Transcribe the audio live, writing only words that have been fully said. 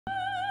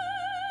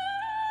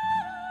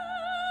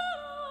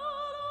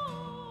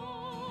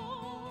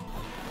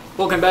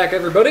Welcome back,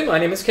 everybody. My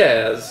name is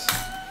Kaz.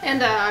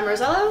 And I'm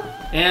Rosello.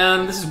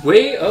 And this is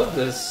Way of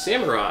the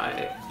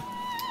Samurai.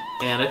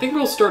 And I think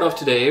we'll start off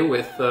today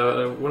with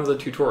one of the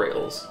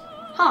tutorials.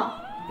 Huh.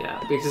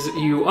 Yeah, because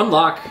you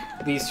unlock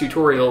these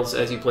tutorials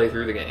as you play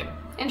through the game.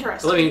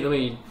 Interesting. So let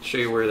me show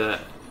you where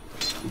that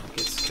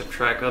gets kept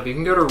track of. You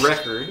can go to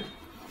Record,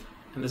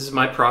 and this is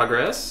my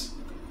progress.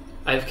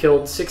 I've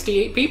killed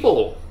 68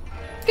 people.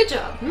 Good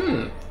job.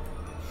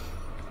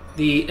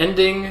 The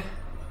ending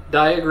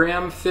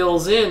diagram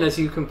fills in as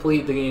you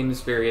complete the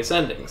game's various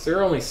endings. There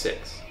are only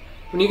 6.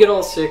 When you get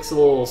all 6, the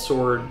little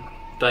sword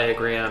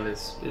diagram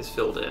is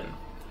filled in.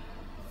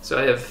 So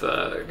I have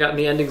gotten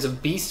the endings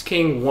of Beast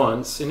King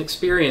once,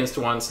 Inexperienced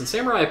once, and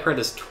Samurai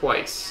Apprentice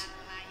twice.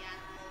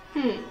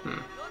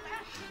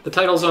 The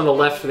titles on the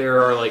left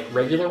there are like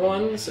regular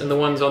ones, and the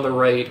ones on the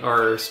right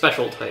are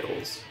special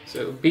titles.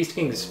 So Beast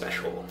King is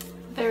special.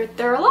 There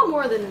are a lot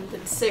more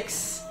than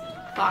 6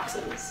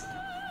 boxes.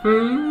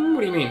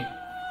 What do you mean?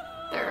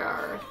 There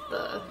are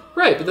the...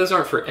 Right, but those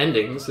aren't for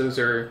endings. Those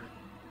are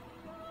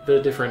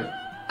the different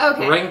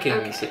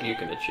rankings that you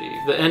can achieve.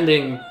 The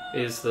ending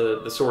is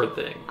the sword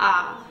thing.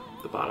 Ah.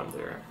 The bottom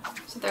there.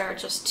 So there are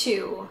just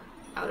 2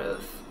 out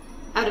of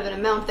an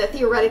amount that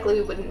theoretically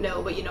we wouldn't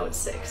know, but you know it's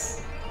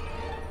 6.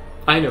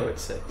 I know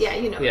it's 6. Yeah,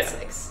 you know it's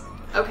 6.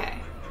 Okay.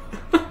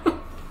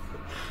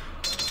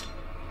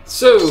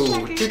 So,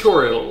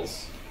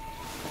 tutorials.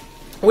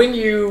 When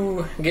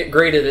you get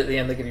graded at the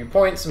end, they give you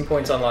points, and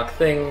points unlock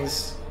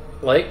things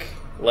like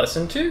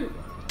Lesson 2.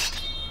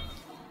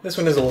 This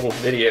one is a little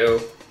video.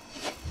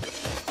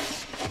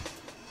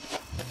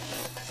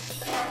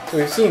 So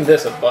we've seen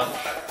this a bunch.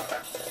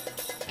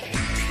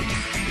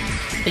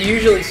 You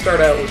usually start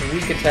out with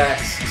weak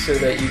attacks so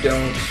that you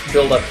don't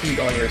build up heat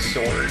on your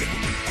sword.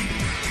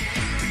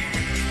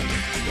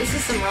 This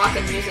is some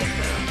rockin' music,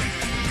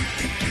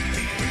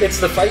 though. It's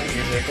the fight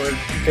music. We're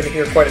going to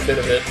hear quite a bit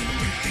of it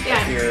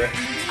here.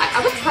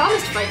 I was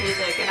promised fight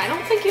music, and I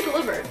don't think you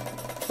delivered.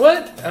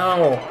 What?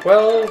 Oh,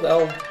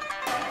 well,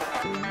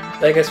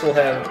 I guess we'll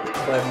have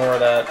more of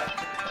that.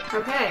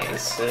 Okay.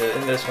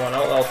 In this one,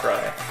 I'll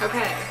try.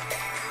 Okay.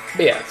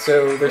 But yeah,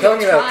 so they're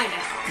talking about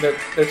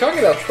they're talking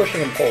about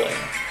pushing and pulling.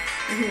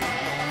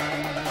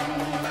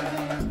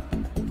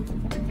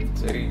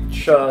 So you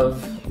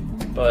shove,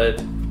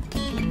 but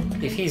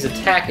if he's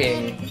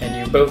attacking and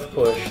you both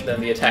push,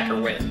 then the attacker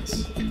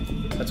wins.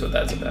 That's what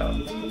that's about.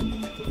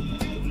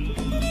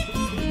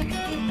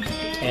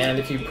 And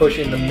if you push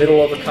in the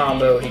middle of a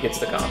combo, he gets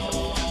the combo.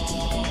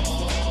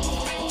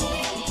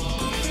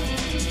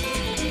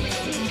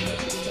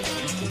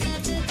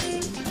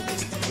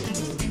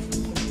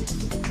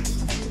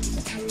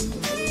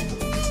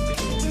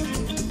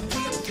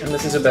 And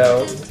this is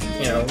about,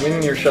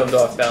 when you're shoved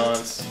off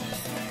balance,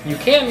 you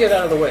can get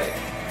out of the way.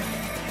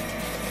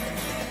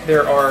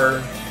 There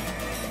are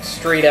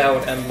straight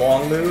out and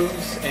long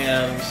moves,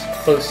 and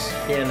close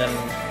in and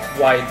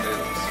wide moves.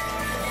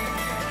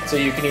 So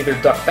you can either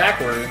duck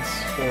backwards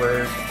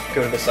or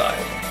go to the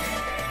side.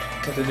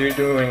 If you're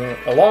doing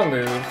a long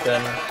move,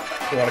 then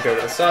you want to go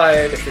to the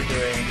side. If you're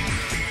doing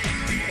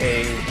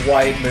a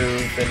wide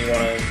move, then you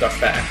want to duck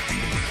back.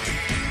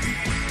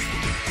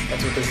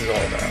 That's what this is all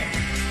about.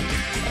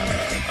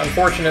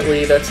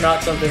 Unfortunately, that's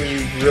not something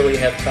you really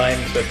have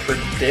time to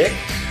predict.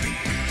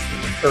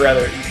 Or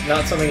rather,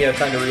 not something you have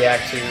time to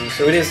react to,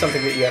 so it is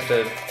something that you have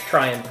to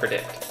try and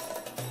predict.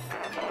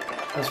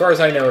 As far as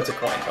I know, it's a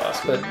coin toss,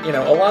 but,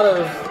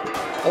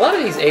 a lot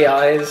of these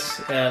AIs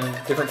and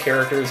different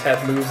characters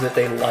have moves that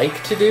they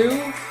like to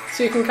do,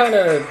 so you can kind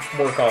of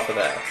work off of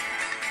that.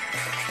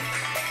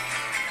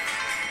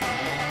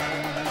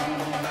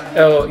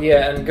 Oh,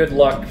 yeah, and good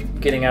luck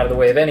getting out of the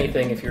way of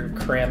anything if you're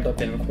crammed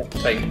up in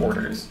tight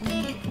quarters.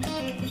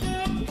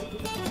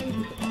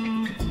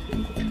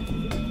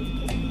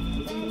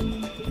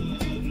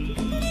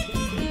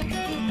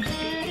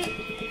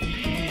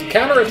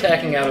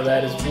 Counterattacking out of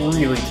that is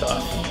really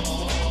tough.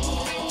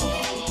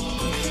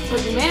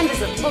 But man,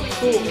 does it look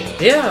cool.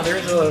 Yeah,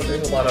 there's a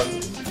lot of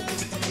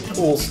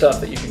cool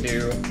stuff that you can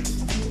do.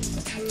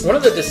 One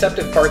of the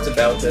deceptive parts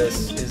about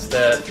this is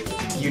that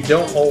you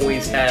don't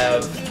always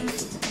have...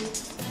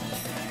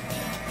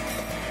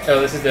 Oh,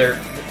 this is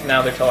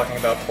now they're talking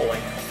about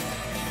pulling.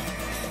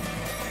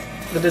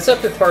 The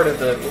deceptive part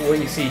of what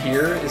you see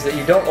here is that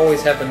you don't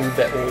always have the move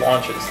that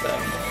launches them.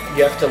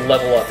 You have to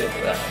level up into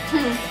that.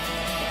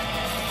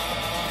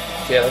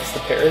 Yeah, that's the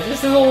pair. It's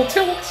just a little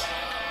tilt.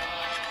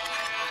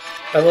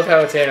 I love how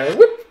it's animated.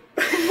 Whoop!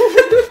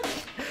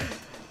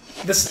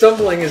 The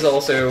stumbling is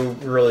also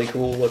really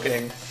cool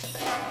looking.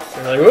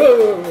 You're like,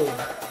 whoa!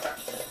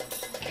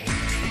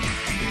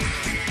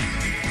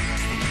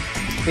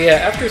 But yeah,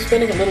 after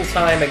spending a little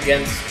time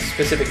against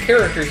specific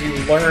characters, you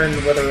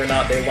learn whether or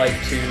not they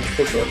like to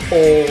push or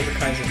pull, the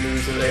kinds of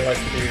moves that they like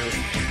to do,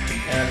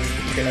 and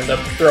you can end up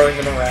throwing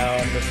them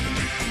around. And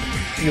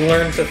you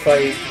learn to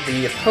fight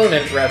the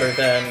opponent rather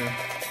than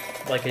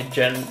like a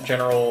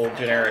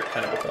generic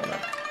kind of opponent.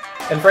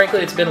 And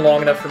frankly, it's been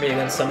long enough for me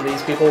against some of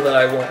these people that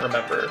I won't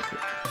remember.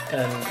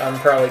 And I'm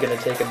probably going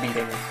to take a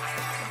beating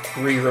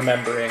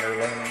re-remembering or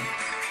learning.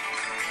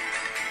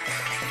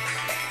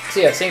 So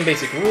yeah, same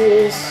basic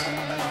rules.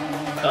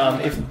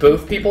 If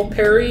both people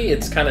parry,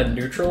 it's kind of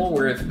neutral,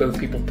 where if both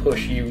people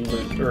push, you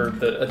lose, or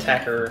the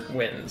attacker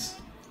wins.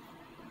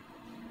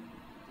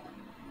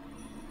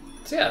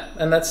 So yeah,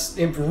 and that's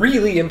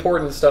really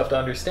important stuff to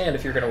understand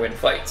if you're going to win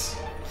fights.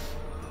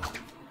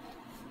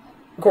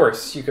 Of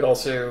course, you could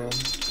also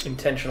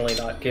intentionally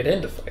not get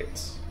into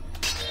fights.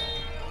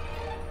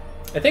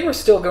 I think we're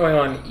still going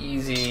on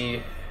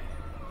easy.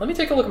 Let me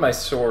take a look at my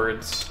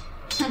swords.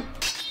 I'm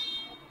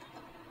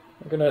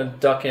gonna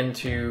duck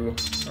into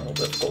normal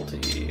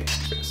difficulty,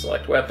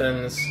 select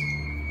weapons.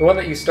 The one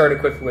that you start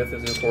equipped with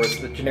is, of course,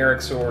 the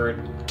generic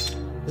sword.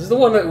 This is the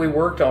one that we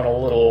worked on a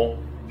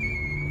little,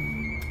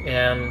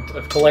 and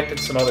I've collected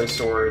some other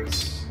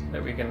swords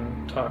that we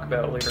can talk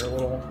about later a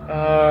little.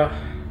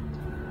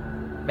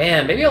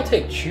 Man, maybe I'll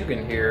take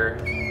Chugan here.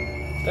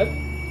 That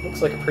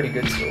looks like a pretty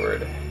good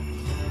sword.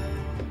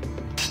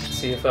 Let's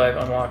see if I've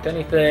unlocked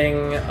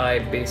anything. I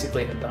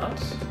basically have not.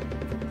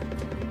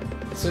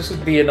 So this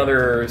would be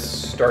another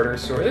starter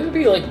sword. It would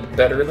be, like,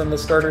 better than the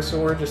starter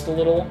sword, just a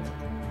little.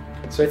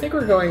 So I think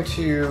we're going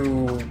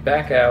to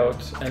back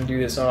out and do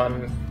this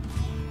on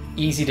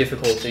easy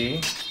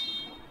difficulty.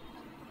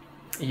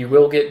 You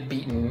will get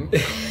beaten.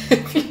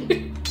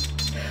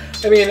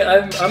 I mean,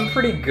 I'm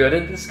pretty good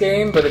at this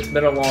game, but it's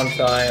been a long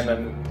time,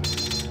 and,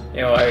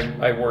 you know,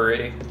 I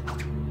worry.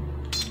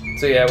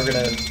 So yeah, we're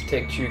gonna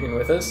take Chugan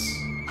with us.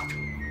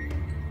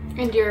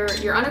 And you're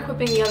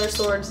unequipping the other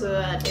sword so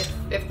that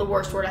if the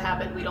worst were to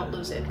happen, we don't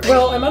lose it, right?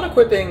 Well, I'm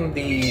unequipping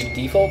the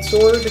default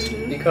sword,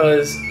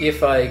 because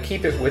if I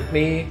keep it with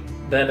me,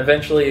 then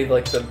eventually,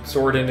 like, the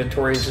sword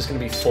inventory is just gonna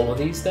be full of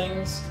these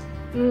things,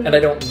 and I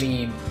don't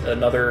need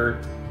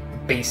another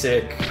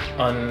basic,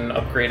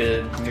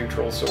 unupgraded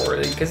neutral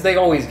sword, because they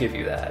always give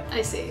you that.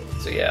 I see.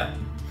 So yeah,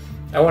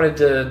 I wanted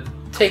to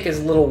take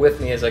as little with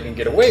me as I can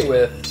get away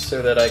with,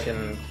 so that I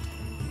can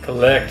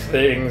collect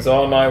things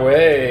on my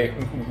way.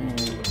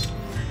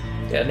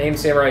 Yeah, name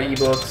Samurai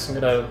ebooks. I'm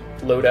gonna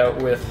load out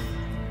with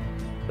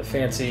the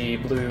fancy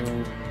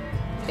blue.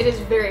 It is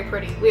very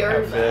pretty. We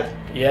earned that.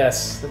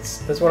 Yes,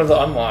 that's one of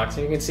the unlocks.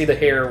 You can see the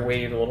hair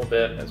wave a little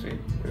bit as we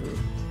move.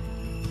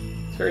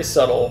 It's very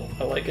subtle.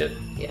 I like it.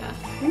 Yeah.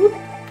 Whoop.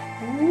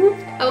 Whoop.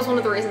 That was one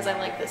of the reasons I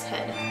like this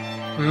head.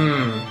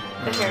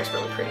 The hair is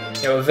really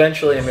pretty. You know,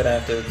 eventually I'm gonna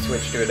have to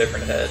switch to a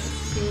different head.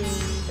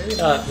 Maybe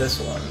not this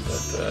one,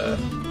 but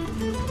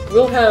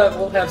we'll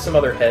have some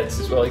other heads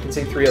as well. You can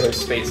see 3 other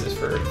spaces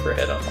for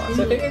head unlocks.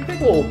 I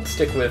think we'll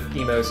stick with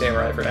Emo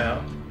Samurai for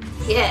now.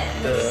 Yeah.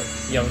 The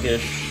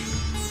youngish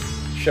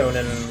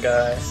shonen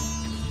guy.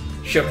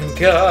 Shonen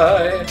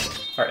guy.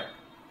 All right.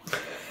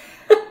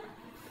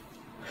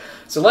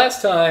 So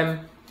last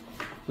time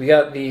we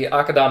got the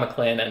Akadama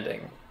clan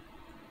ending.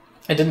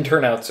 It didn't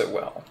turn out so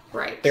well.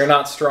 Right. They're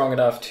not strong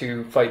enough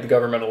to fight the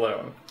government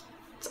alone.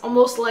 It's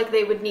almost like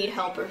they would need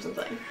help or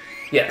something.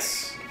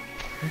 Yes.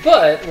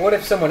 But what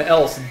if someone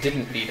else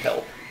didn't need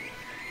help?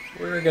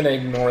 We're gonna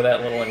ignore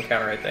that little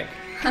encounter, I think.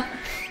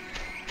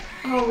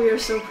 Oh, we are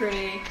so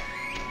pretty.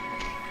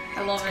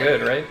 I love it.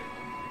 Good, right?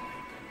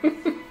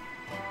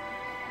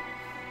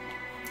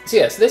 So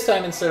yes, this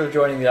time instead of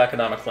joining the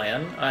Akadama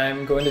clan,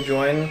 I'm going to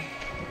join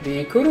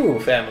the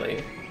Kurou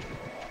family.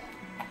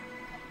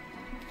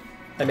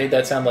 I made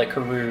that sound like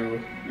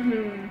Kurou.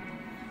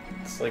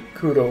 It's like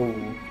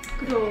Kurou.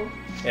 Kurou.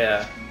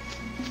 Yeah.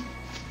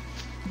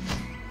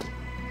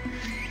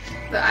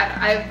 But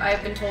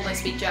I've been told I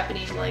speak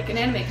Japanese like an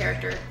anime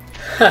character.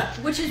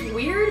 Which is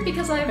weird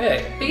because I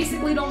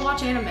basically don't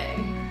watch anime.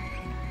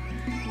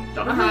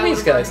 Don't know what are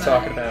these guys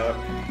talking about?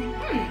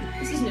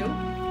 This is new.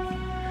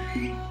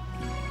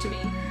 To me.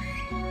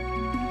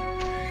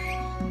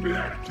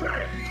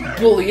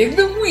 Bullying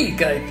the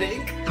weak, I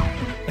think.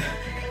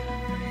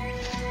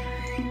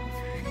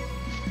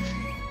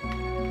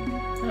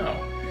 Oh.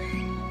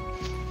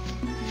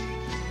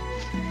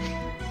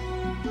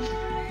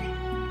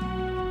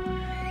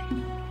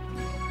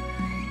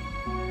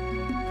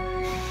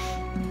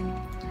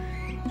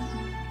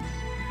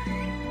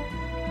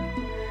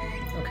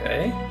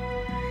 Okay.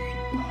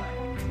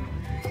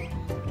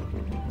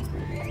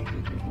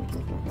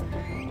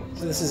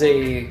 So this is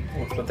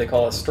what they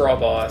call a straw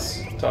boss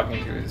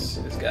talking to his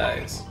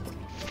guys.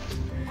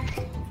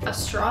 A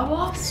straw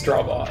boss?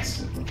 Straw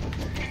boss.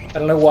 I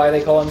don't know why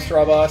they call him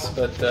straw boss,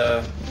 but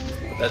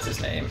that's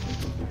his name.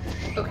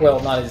 Okay. Well,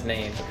 not his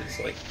name, but his,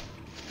 like,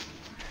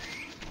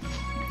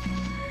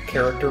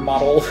 character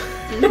model.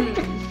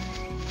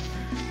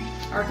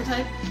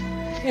 Archetype?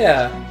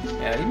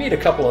 Yeah, you meet a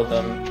couple of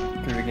them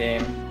through the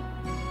game.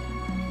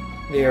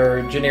 They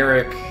are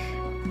generic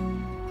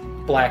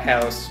Black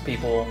House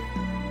people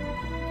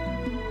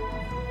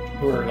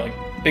who are, like,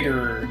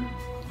 bigger.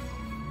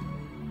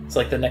 It's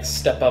like the next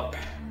step up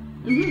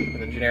for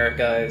the generic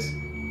guys.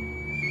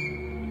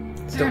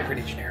 Still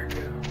pretty generic,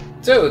 though.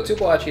 So,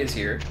 Tsubawachi is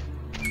here.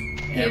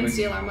 He didn't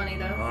steal our money,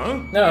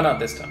 though. No, not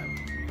this time.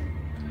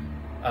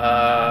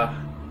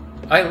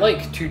 I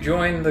like to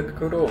join the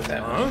Kurou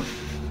family.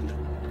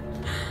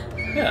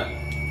 Yeah.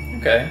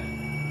 Okay.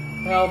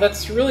 Well,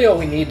 that's really all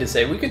we need to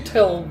say. We could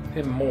tell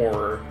him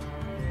more.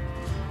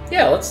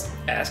 Yeah, let's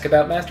ask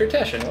about Master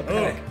Teshin. What the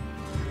heck?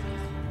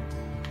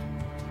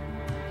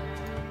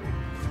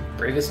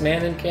 Bravest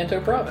man in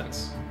Kanto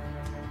Province.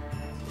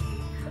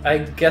 I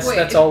guess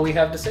that's all we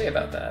have to say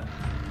about that.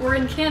 We're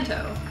in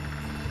Kanto.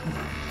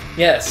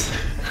 Yes.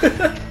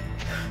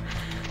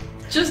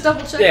 Just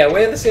double check. Yeah,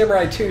 Way of the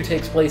Samurai 2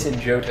 takes place in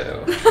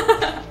Johto.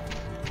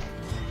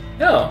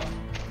 Oh,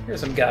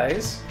 here's some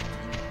guys.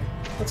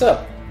 What's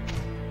up?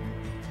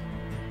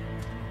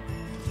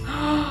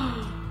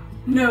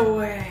 No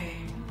way.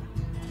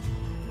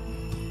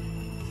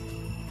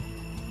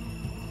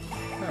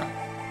 Huh.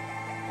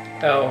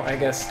 Oh, I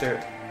guess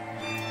they're...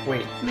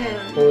 Wait,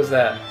 Man. what was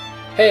that?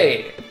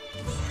 Hey!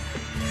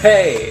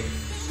 Hey!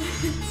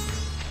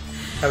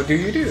 How do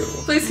you do?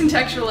 Please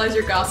contextualize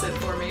your gossip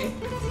for me.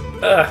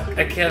 Ugh,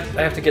 I can't...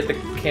 I have to get the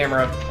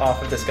camera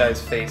off of this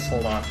guy's face.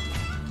 Hold on.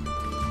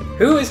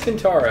 Who is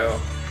Kentaro?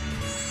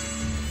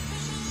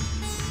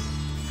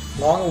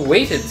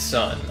 Long-awaited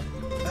son.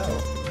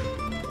 Oh.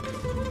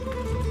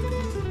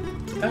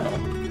 Oh.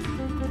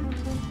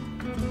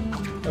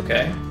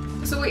 Okay.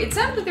 So wait, it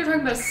sounded like they were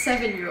talking about a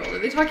 7-year-old. Are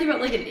they talking about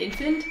like an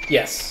infant?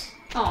 Yes.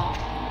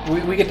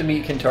 Aww. We get to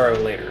meet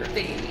Kentaro later.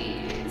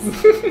 Babies.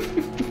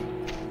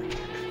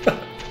 I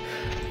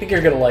think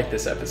you're gonna like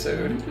this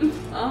episode.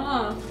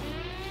 Ah.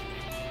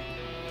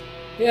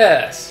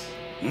 Yes.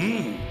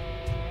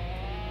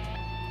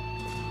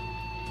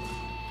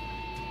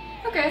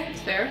 Okay,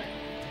 it's fair.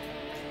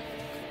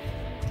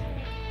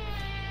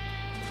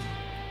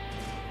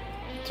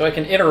 So I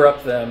can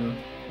interrupt them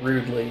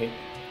rudely.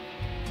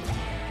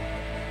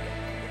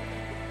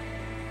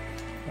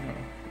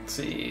 Let's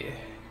see.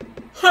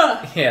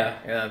 Huh.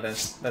 Yeah,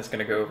 that's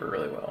gonna go over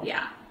really well.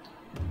 Yeah.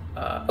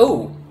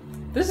 Oh,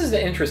 this is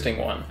an interesting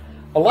one.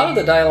 A lot of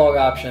the dialogue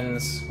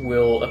options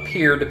will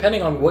appear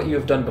depending on what you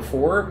have done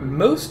before.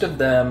 Most of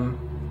them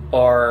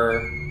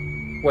are,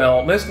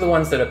 well, most of the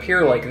ones that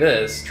appear like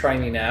this, try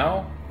me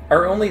now,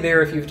 are only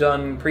there if you've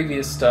done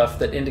previous stuff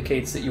that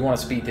indicates that you want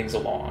to speed things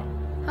along.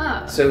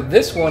 Huh. So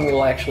this one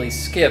will actually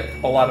skip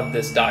a lot of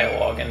this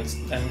dialogue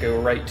and go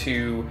right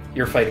to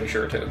you're fighting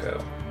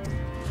Shiratoko.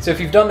 So if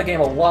you've done the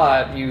game a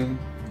lot, you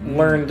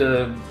learn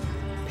to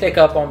pick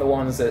up on the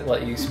ones that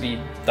let you speed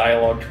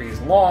dialogue trees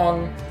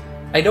along.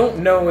 I don't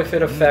know if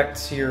it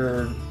affects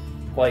your,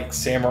 like,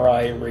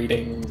 samurai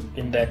rating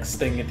index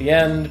thing at the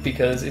end,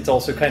 because it's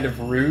also kind of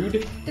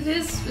rude. It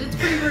is. It's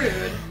pretty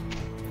rude.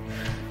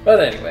 But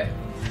anyway,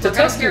 to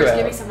test you out,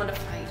 giving someone to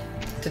fight.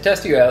 To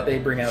test you out, they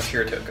bring out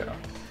Shiratoko.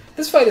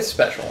 This fight is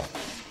special.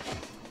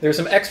 There's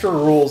some extra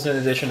rules in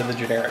addition to the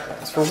generic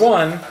ones. For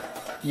one,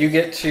 you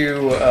get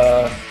to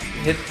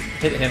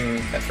hit him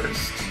at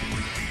first.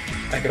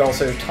 I could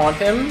also taunt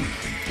him,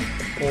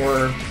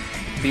 or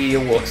be a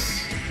wuss.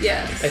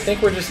 Yes. I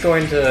think we're just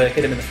going to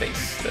hit him in the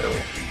face, though.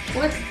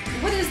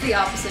 What is the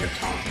opposite of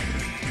taunting?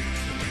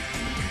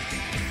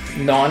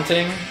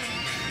 Naunting.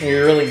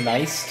 You're really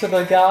nice to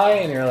the guy,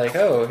 and you're like,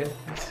 oh.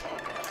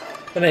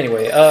 But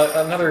anyway,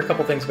 another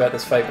couple things about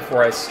this fight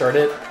before I start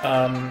it.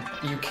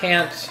 You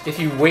can't, if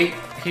you wait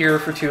here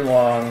for too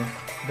long,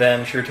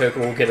 then Shiratoko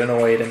will get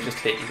annoyed and just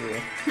hit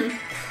you.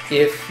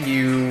 If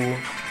you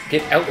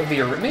get out of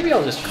the arena, maybe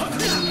I'll just try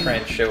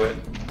and show it.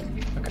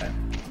 Okay.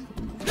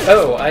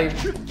 Oh,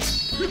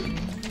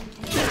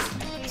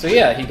 So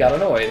yeah, he got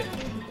annoyed.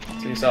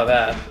 So you saw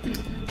that.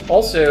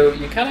 Also,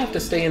 you kind of have to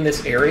stay in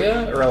this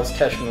area, or else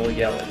Teshin will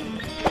yell at you.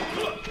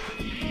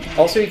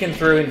 Also, you can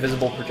throw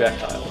invisible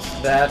projectiles.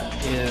 That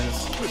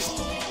is...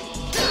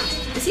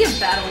 Is he a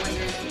battle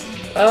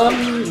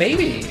wizard?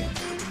 Maybe.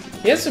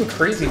 He has some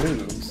crazy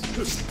moves.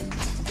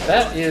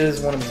 That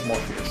is one of his more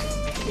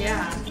fearsome.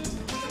 Yeah.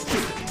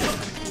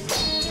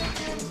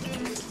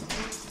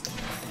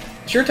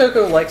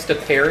 Shiratoko likes to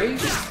parry,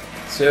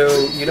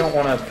 so you don't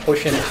want to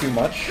push him too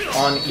much.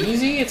 On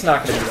easy, it's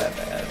not going to be that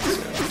bad.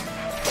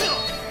 So.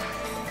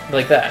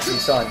 Like that, we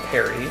saw him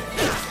parry,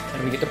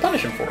 and we get to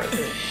punish him for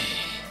it.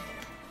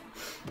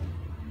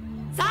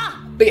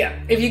 But yeah,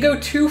 if you go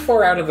too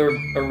far out of the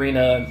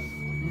arena,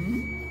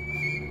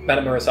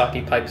 Madame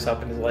Murasaki pipes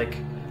up and is like,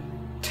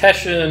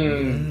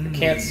 Teshin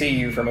can't see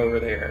you from over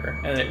there,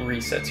 and it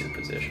resets your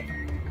position.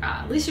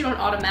 At least you don't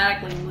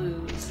automatically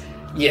lose.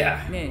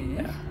 Yeah.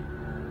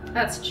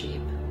 That's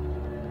cheap.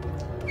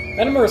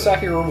 Madame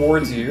Murasaki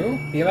rewards you.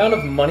 The amount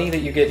of money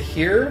that you get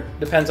here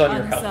depends on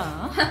your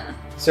health.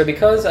 So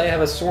because I have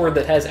a sword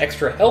that has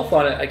extra health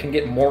on it, I can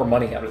get more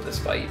money out of this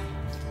fight.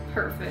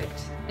 Perfect.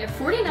 Yeah,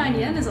 49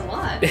 yen is a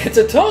lot. It's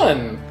a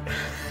ton!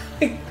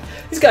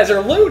 These guys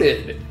are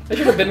loaded! I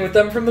should have been with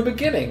them from the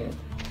beginning.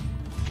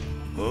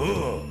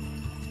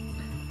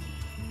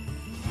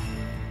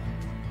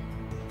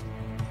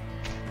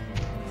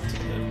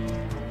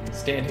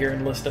 Stand here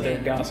and listen to their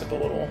gossip a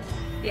little.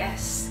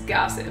 Yes,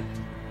 gossip.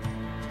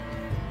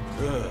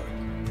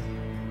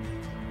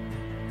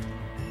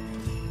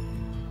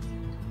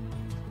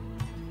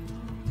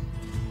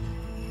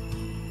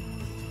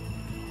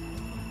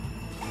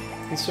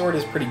 His sword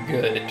is pretty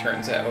good, it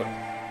turns out.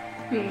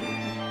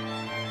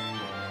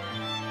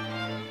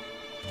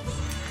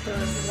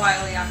 those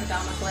wily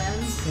Akadama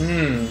clans.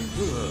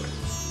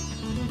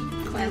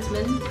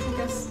 Clansmen, I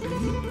guess.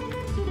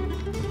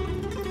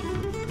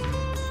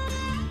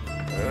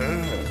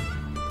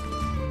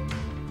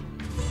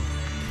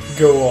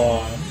 Go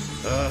on.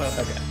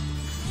 Okay.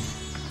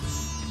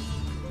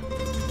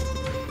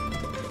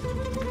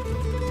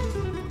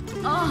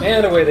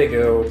 And away they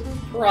go.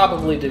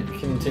 Probably to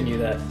continue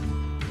that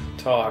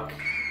talk,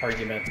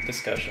 argument,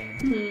 discussion.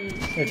 I'm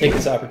gonna take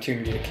this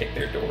opportunity to kick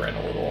their door in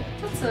a little.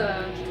 That's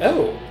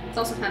Oh! It's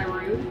also kind of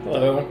rude.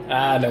 Hello.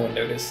 Ah, no one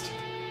noticed.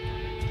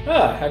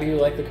 Ah, how do you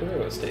like the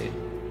Kurou estate?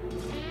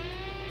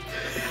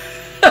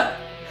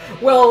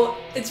 Well,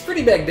 it's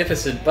pretty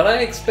magnificent, but I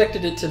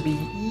expected it to be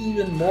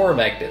even more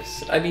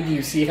magnificent. I mean, do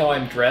you see how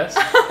I'm dressed?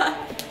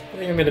 I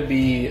think I'm gonna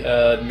be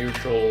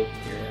neutral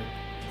here.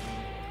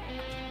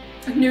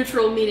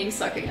 Neutral meaning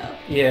sucking up.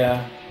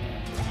 Yeah.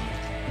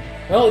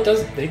 Well, it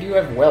does. They do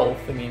have wealth.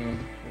 I mean,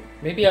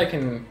 maybe I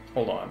can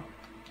hold on.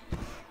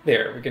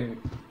 There, we can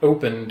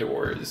open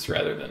doors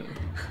rather than.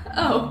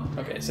 Oh.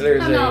 Okay, so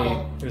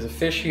there's a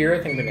fish here. I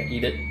think I'm gonna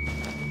eat it.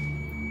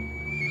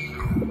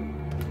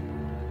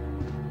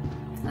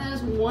 That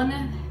is one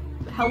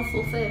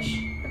healthful fish.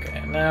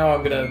 Okay, now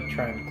I'm gonna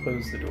try and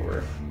close the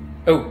door.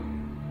 Oh,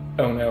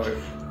 oh no.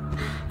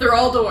 They're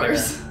all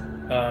doors.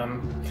 There.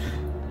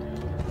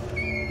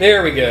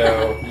 There we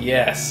go.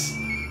 Yes.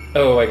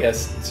 Oh, I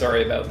guess.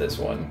 Sorry about this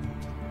one.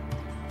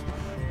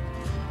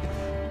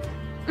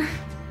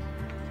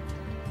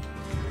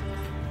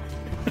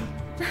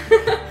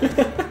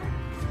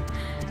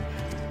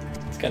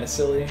 It's kind of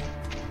silly.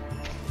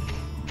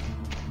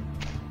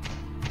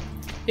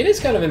 It is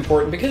kind of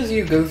important because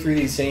you go through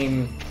these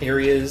same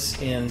areas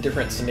in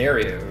different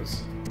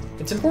scenarios.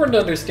 It's important to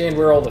understand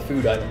where all the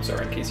food items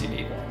are in case you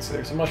need one. So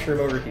there's a mushroom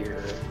over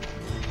here.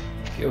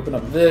 If you open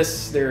up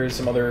this, there's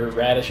some other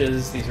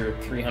radishes. These are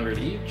 300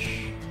 each.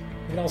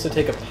 You can also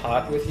take a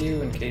pot with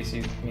you in case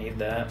you need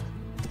that.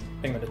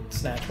 I think I'm gonna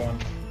snatch one.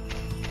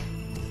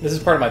 This is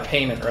part of my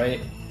payment, right?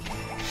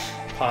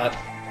 Pot.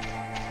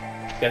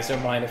 You guys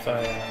don't mind if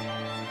I...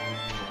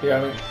 Here,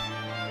 I'm...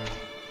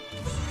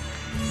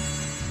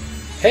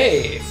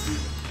 Hey!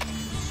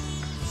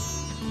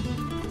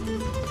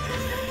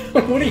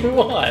 What do you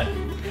want?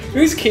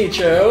 Who's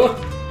Kicho?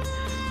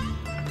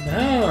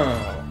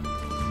 Oh.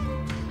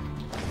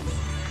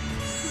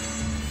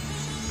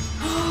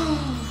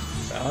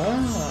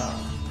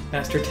 Ah.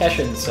 Master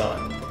Teshin's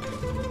son.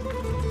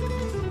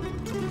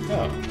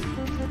 Oh.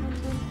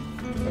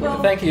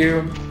 Well, thank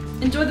you.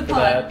 Enjoy the for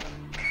pot. that.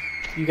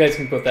 You guys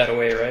can put that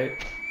away, right?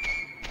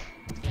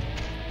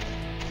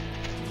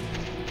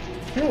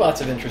 There are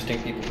lots of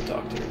interesting people to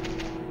talk to.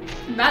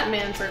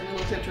 Batman certainly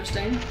looks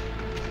interesting.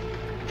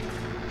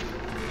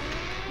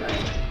 But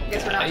I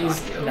guess we're not talking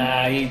to him.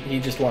 Nah, he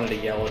just wanted to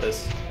yell at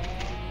us.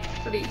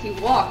 But he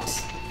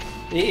walked.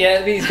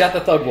 Yeah, he's got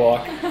the thug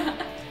walk. A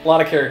lot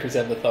of characters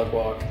have the thug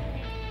walk.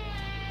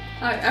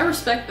 I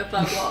respect the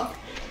thug walk.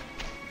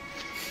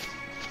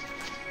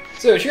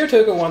 So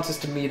Shirotoko wants us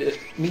to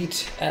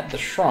meet at the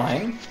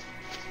shrine.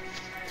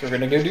 So we're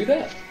gonna go do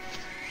that.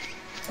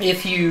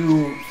 If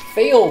you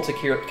fail to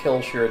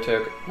kill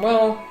Shirotoko,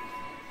 well,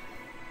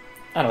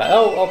 I don't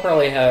know. I'll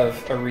probably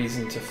have a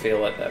reason to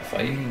fail at that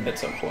fight at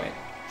some point.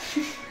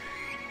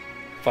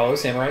 Follow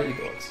Samurai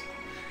Eagles.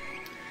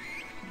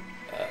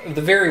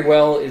 The very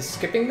well is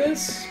skipping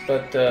this,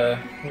 but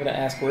I'm gonna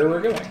ask where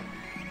we're going.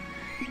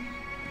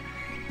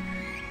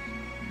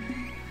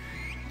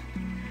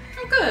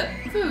 Oh, good.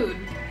 Food.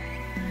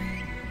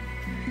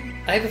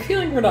 I have a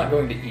feeling we're not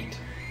going to eat.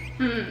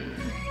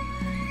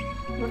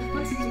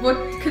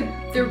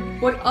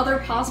 What other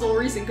possible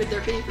reason could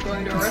there be for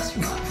going to a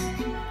restaurant?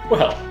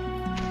 Well,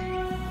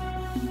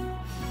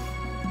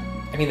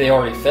 I mean, they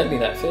already fed me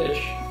that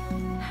fish.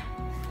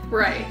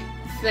 Right.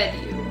 Fed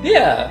you.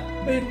 Yeah,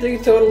 they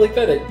totally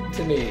fed it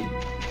to me.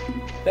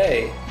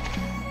 They.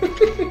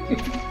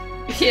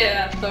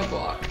 Yeah, thug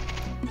walk.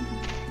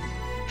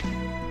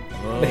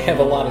 They have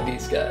a lot of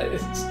these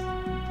guys.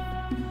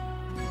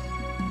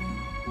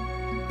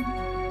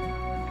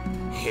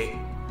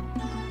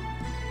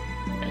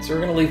 Alright, so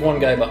we're gonna leave one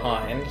guy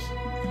behind.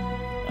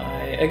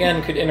 I,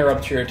 again, could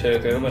interrupt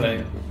Shirotoko, but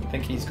I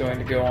think he's going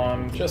to go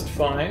on just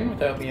fine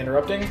without me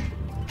interrupting.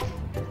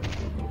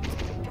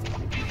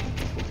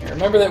 And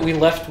remember that we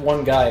left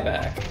one guy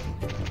back.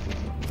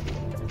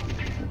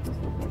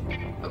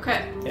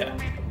 Okay. Yeah.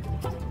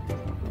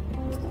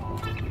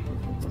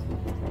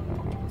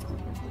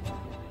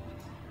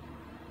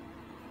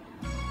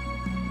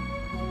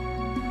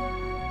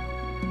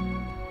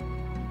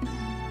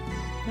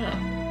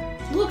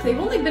 Look, they've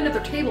only been at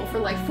their table for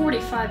like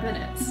 45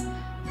 minutes.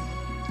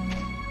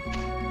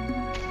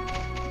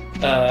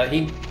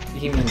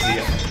 He means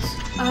the others.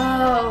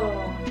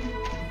 Oh.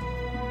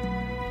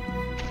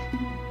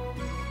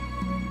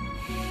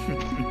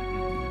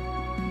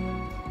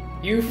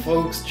 You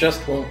folks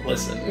just won't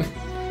listen.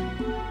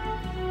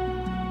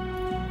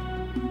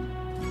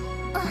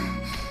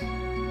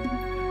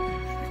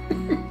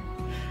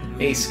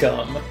 Hey,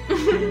 scum.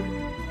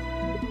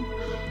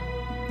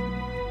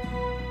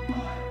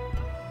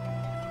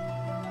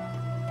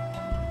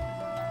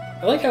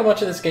 I like how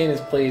much of this game is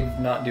played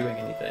not doing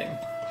anything.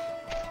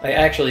 I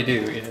actually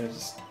do, you know,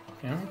 just,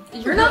 you know.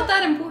 You're not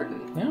that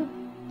important. Yeah.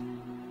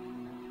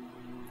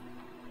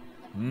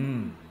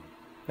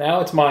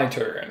 Now it's my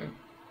turn.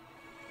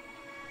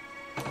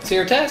 So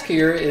your task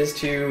here is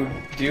to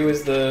do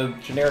as the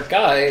generic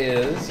guy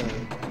is and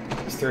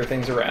just throw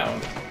things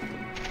around.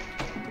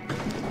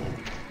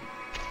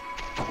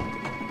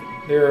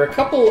 There are a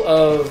couple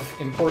of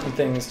important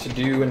things to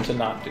do and to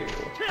not do.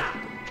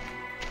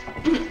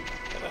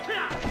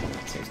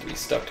 Seems to be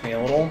stuck to me a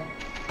little.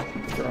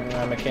 Throwing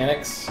around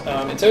mechanics.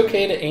 It's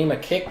okay to aim a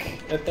kick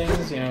at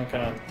things, you know,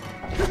 kind of.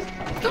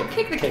 Don't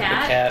kick the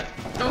cat.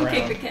 Don't around.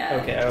 kick the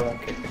cat. Okay, I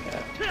won't kick the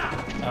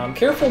cat.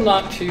 Careful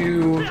not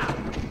to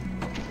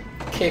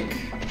kick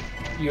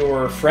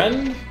your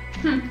friend,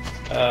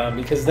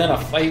 because then a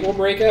fight will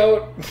break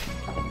out,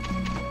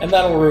 and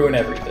that'll ruin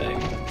everything.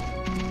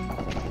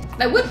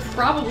 That would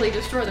probably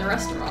destroy the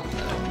restaurant,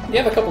 though. You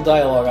have a couple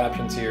dialogue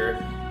options here.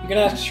 You can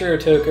ask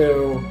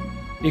Shirotoko.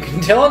 You can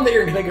tell him that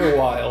you're going to go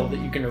wild, that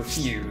you can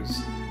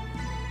refuse.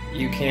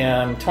 You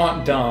can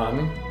taunt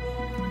Don,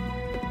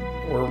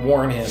 or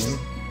warn him.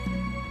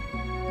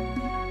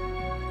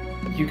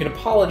 You can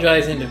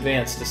apologize in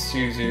advance to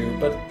Suzu,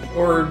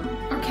 or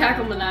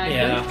cackle maniacally.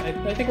 Yeah,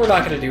 I think we're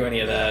not going to do any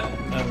of that.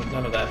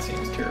 None of that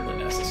seems terribly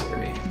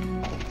necessary.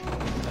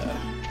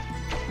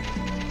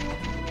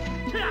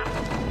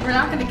 We're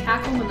not going to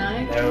cackle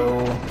maniacally?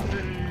 No.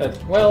 But,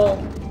 well,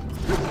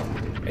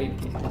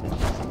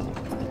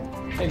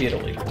 maybe at a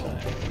later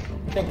time.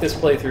 I think this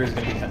playthrough is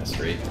going to be kind of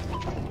straight.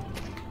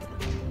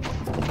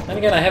 And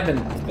again, I have been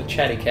a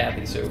chatty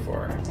Cathy so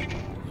far.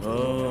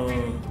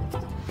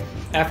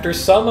 After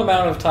some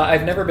amount of time,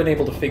 I've never been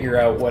able to figure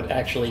out what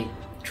actually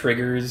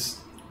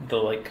triggers the,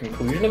 like,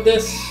 conclusion of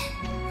this.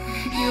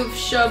 You've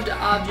shoved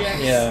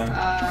objects,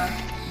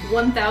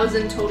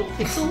 1,000 total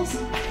pixels?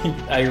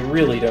 I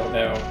really don't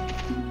know.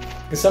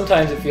 Because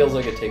sometimes it feels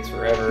like it takes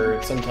forever,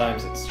 and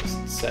sometimes it's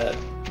just set.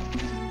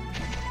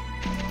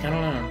 I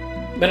don't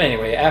know. But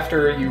anyway,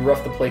 after you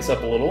rough the place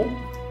up a little...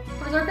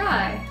 Where's our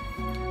guy?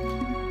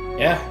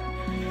 Yeah.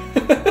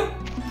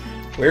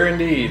 Where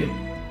indeed.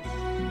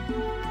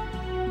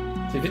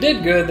 So if you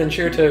did good, then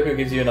Shirotoko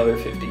gives you another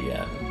 50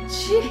 yen.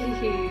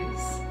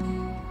 Jeez.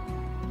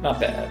 Not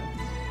bad.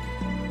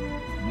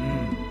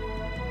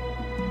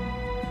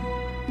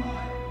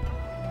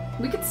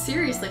 We could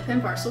seriously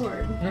pimp our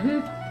sword.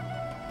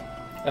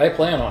 I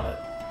plan on it.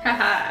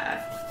 Haha.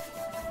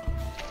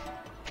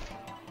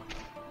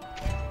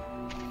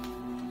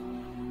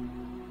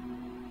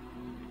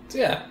 So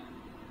yeah.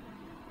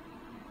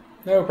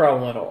 No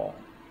problem at all.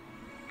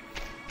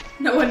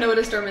 No one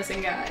noticed our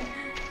missing guy.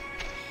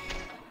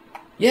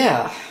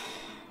 Yeah.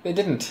 They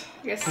didn't.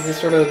 I guess... He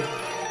just sort of...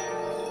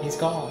 He's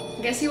gone.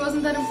 I guess he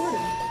wasn't that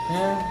important.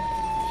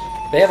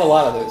 Yeah. They have a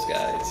lot of those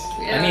guys.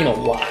 Yeah. I mean a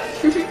lot.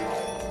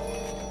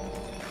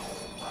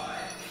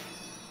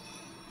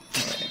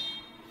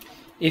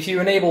 If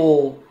you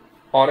enable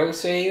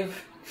autosave,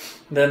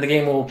 then the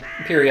game will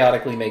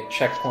periodically make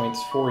checkpoints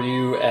for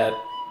you at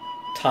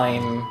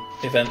time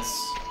events,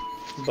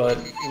 but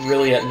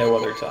really at no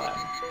other time.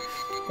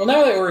 Well,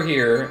 now that we're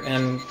here,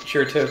 and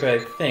Shirotoko, I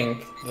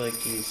think, like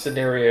the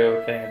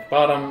scenario thing at the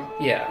bottom,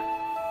 yeah.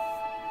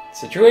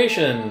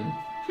 Situation.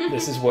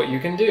 This is what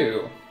you can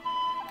do.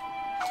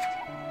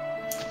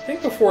 I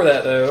think before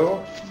that,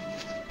 though,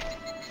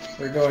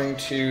 we're going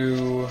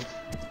to...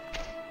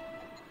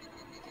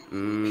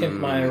 Pimp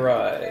my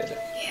ride.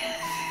 Yeah.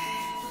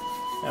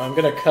 Now I'm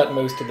gonna cut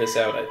most of this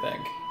out, I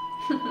think.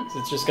 So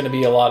it's just gonna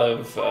be a lot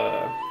of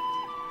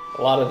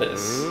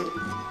this.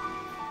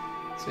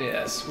 So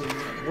yes, we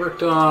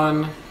worked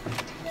on,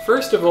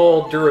 first of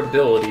all,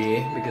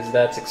 durability, because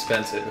that's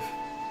expensive.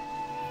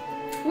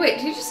 Wait,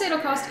 did you just say it'll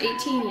cost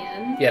 18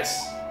 yen?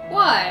 Yes.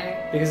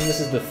 Why? Because this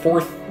is the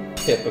 4th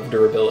tip of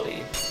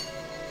durability.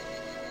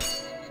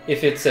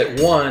 If it's at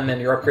 1 and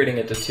you're upgrading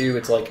it to 2,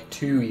 it's like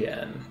 2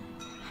 yen.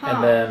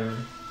 And then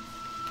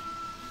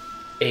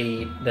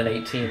 8, then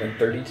 18, then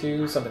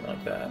 32, something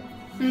like that.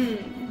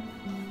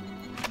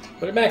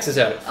 But it maxes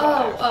out at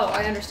 5. Oh,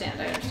 I understand.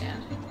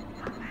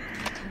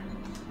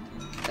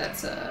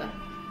 That's the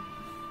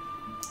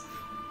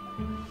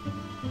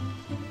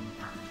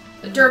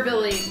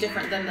durability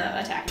different than the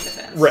attack and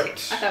defense.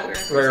 Right. I thought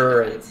we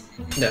were Right.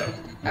 No.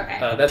 Okay.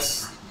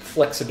 That's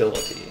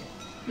flexibility.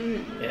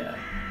 Yeah.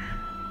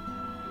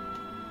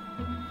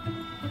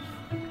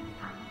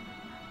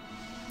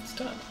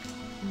 Done.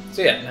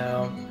 So yeah,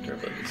 now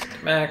durability is to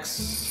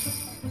max.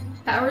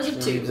 Powers of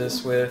 2. Leaves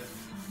us with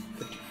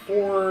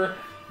 54.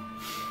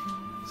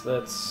 So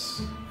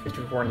that's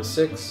 54 into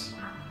 6.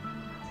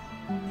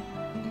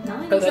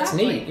 9 Oh, that's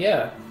exactly. neat,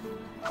 yeah.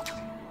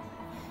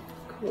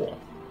 Cool.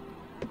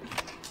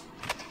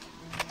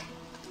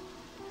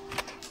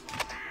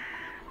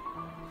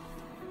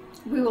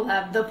 We will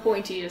have the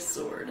pointiest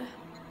sword.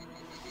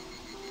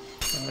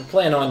 I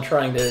plan on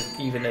trying to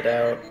even it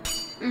out.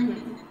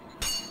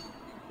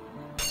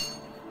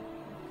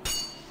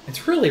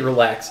 It's really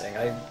relaxing.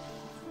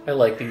 I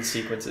like these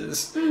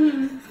sequences.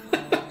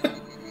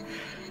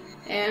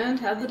 And And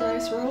have the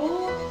dice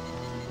roll.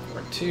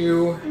 4,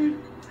 2.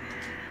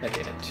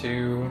 Okay,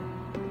 2.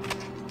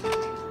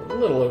 A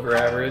little over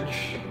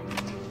average.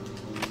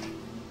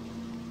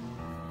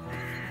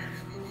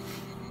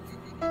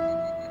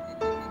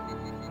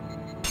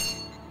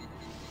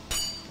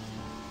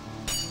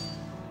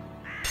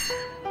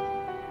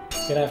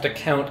 Gonna have to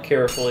count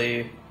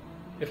carefully.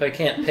 If I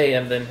can't pay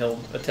him, then he'll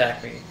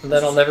attack me. And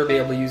then I'll never be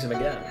able to use him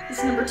again. This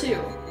is number 2.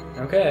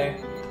 Okay.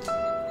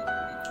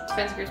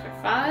 Defense increased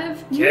by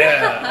 5.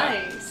 Yeah!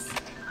 Nice!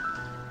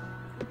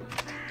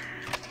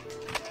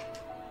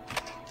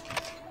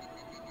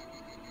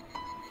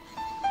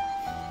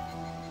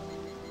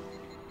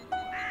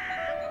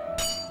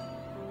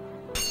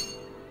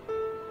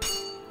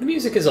 The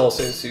music is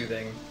also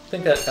soothing. I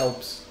think that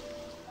helps.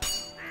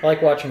 I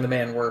like watching the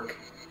man work.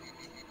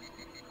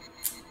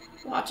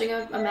 Watching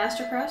a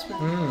master craftsman.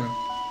 4,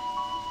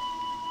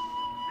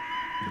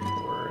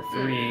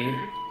 3,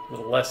 a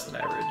little less than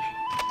average.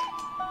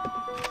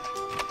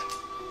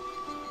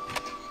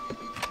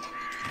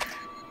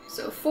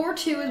 So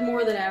 4-2 is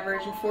more than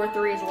average, and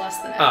 4-3 is less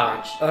than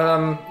average.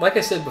 Like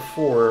I said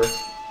before,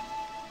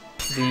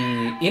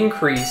 the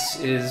increase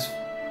is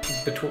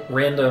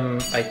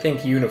random, I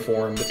think,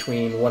 uniform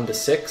between 1 to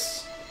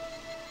 6,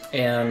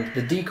 and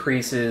the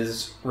decrease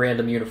is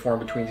random uniform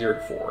between 0 to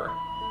 4.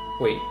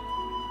 Wait.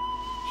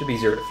 Should be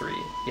 0 to 3,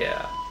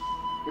 yeah.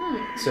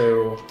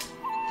 So...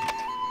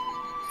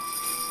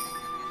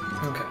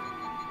 Okay.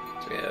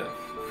 So we have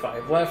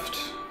 5 left.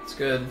 That's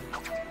good.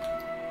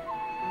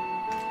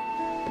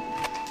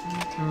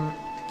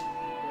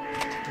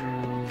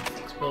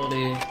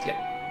 Flexibility, yeah.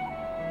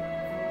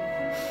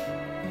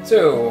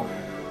 So,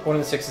 1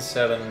 and 6 is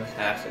 7,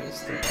 half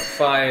is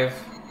 3.5,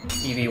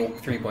 EV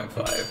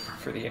 3.5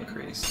 for the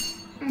increase.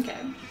 Okay.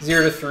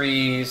 0 to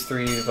 3 is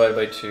 3 divided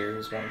by 2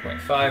 is 1.5.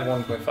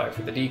 1.5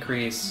 for the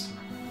decrease.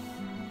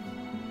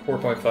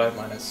 4.5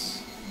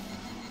 minus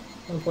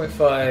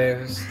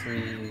 1.5 is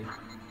 3.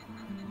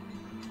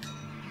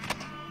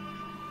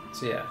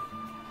 So yeah.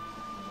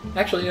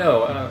 Actually,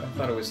 no, I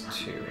thought it was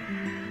 2.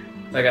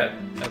 I got...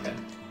 okay.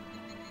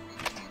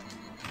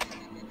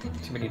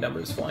 Too many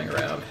numbers flying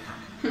around.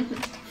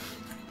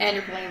 And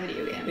you're playing a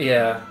video game.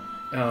 Yeah.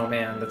 Oh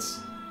man, that's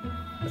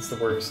the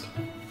worst.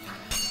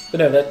 But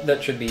no,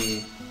 that should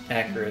be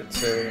accurate.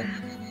 So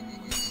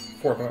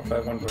 4.5,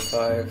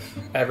 1.5,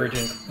 average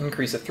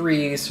increase of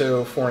 3.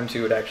 So 4 and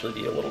 2 would actually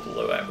be a little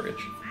below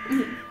average.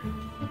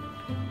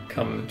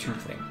 Come to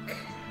think,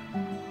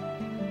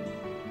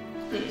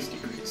 this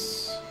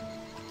decrease.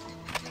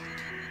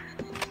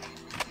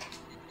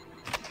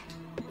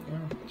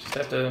 Well, just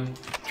have to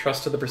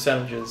trust to the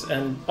percentages,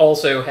 and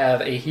also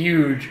have a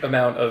huge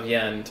amount of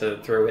yen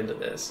to throw into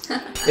this.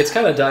 It's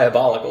kind of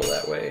diabolical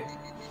that way.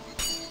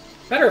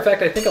 Matter of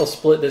fact, I think I'll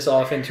split this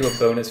off into a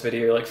bonus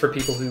video, like for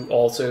people who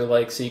also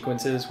like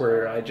sequences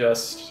where I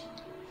just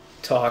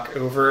talk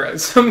over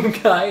some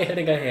guy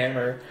hitting a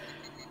hammer.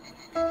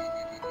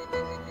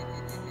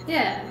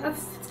 Yeah,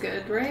 that's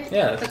good, right?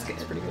 Yeah, that's good.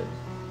 That's pretty good.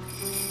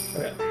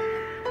 Okay.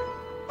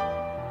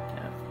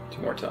 Yeah,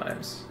 2 more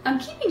times. I'm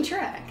keeping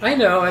track. I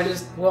know, I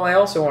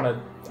also want to...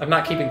 I'm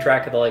not keeping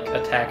track of the, like,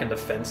 attack and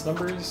defense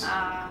numbers.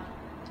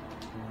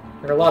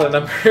 There are a lot of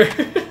numbers.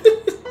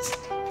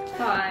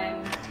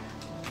 Fine.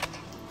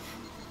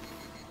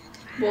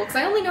 Well, because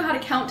I only know how to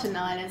count to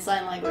 9 in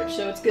sign language,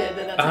 so it's good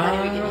that that's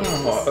how we can use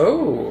this.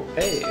 Oh,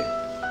 hey.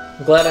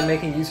 I'm glad I'm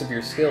making use of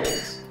your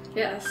skills.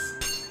 Yes.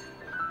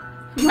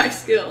 My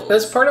skills.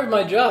 That's part of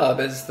my job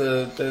as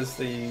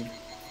the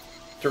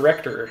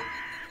director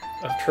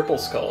of Triple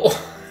Skull.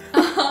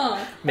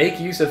 Make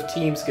use of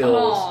team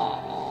skills.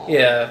 Aww.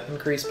 Yeah,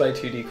 increase by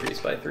 2, decrease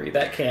by 3.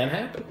 That can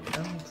happen.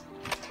 You know?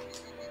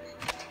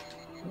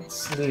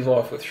 Let's leave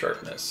off with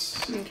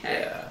sharpness. Okay.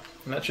 Yeah,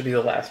 and that should be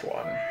the last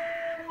one.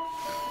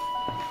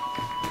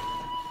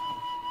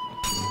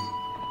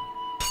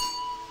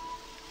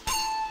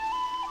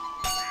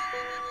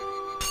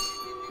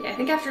 Yeah, I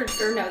think after,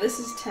 or no, this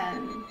is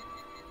 10.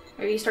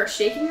 Maybe you start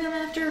shaking them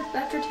after 10? I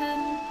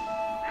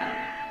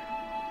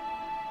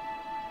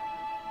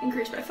don't know.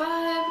 Increase by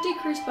 5,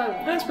 decrease by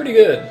 1. That's pretty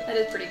good. That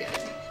is pretty good.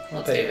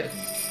 Let's do it.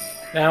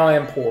 Now I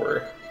am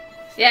poor.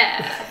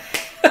 Yeah.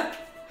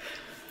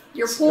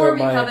 You're poor,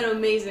 but you have an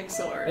amazing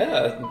sword.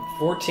 Yeah,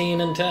 14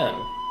 and 10.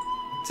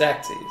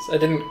 Exactsies. I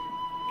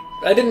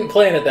didn't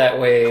plan it that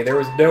way. There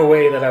was no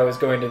way that I was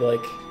going to,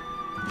 like,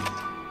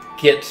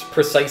 get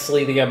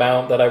precisely the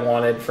amount that I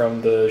wanted from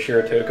the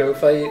Shiratoko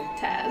fight.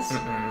 Taz.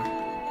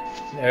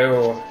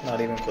 No, not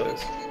even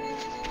close.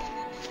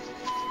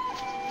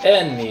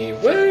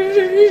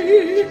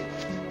 Anyway,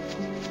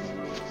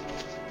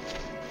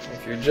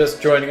 if you're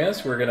just joining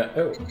us, we're gonna...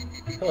 Oh,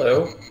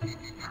 hello.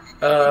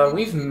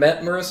 We've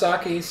met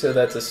Murasaki, so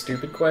that's a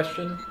stupid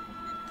question.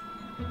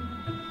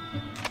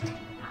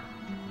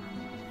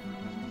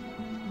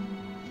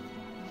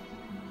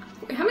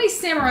 Wait, how many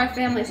samurai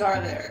families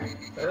are there?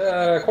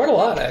 Quite a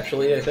lot,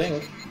 actually, I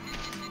think.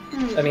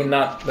 I mean,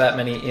 not that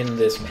many in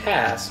this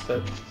pass,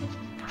 but...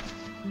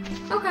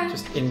 Okay.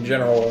 just in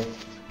general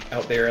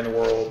out there in the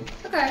world.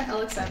 Okay,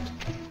 I'll accept.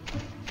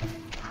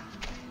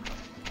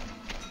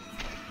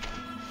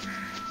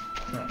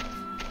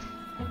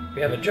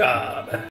 We have a job.